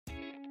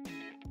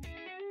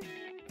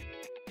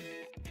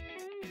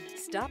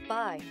Stop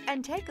by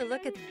and take a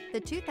look at the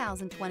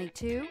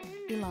 2022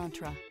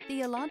 Elantra.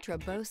 The Elantra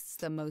boasts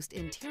the most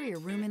interior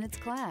room in its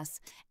class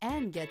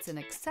and gets an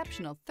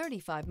exceptional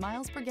 35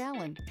 miles per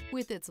gallon.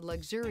 With its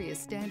luxurious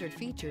standard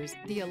features,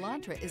 the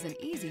Elantra is an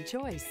easy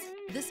choice.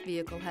 This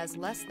vehicle has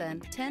less than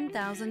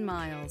 10,000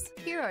 miles.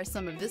 Here are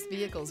some of this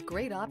vehicle's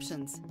great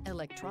options: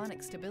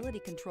 electronic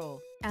stability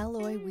control,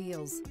 alloy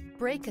wheels,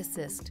 brake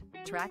assist,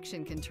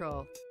 traction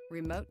control,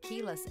 remote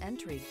keyless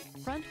entry,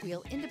 front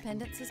wheel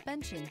independent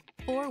suspension,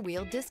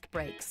 four-wheel disc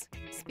brakes,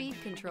 speed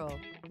control,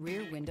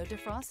 rear window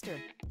defroster.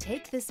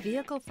 Take this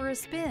vehicle for a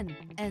spin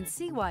and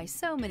see why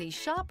so many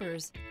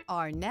shoppers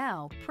are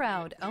now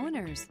proud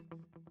owners.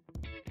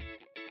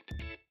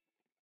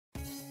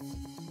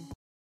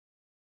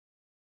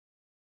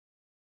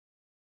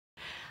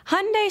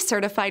 Hyundai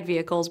certified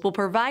vehicles will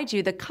provide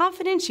you the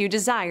confidence you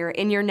desire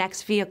in your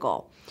next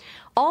vehicle.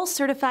 All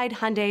certified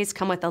Hyundais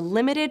come with a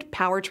limited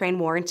powertrain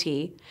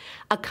warranty,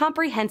 a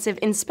comprehensive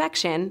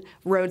inspection,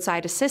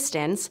 roadside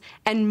assistance,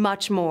 and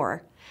much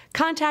more.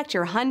 Contact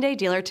your Hyundai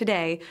dealer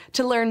today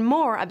to learn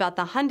more about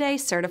the Hyundai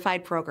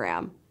Certified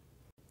Program.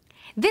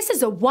 This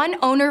is a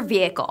one-owner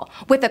vehicle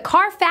with a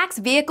Carfax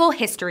Vehicle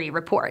History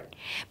Report.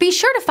 Be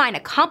sure to find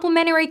a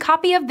complimentary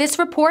copy of this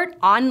report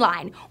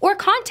online or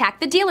contact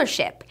the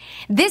dealership.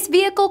 This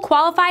vehicle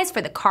qualifies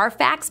for the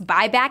Carfax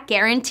Buyback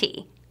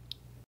Guarantee.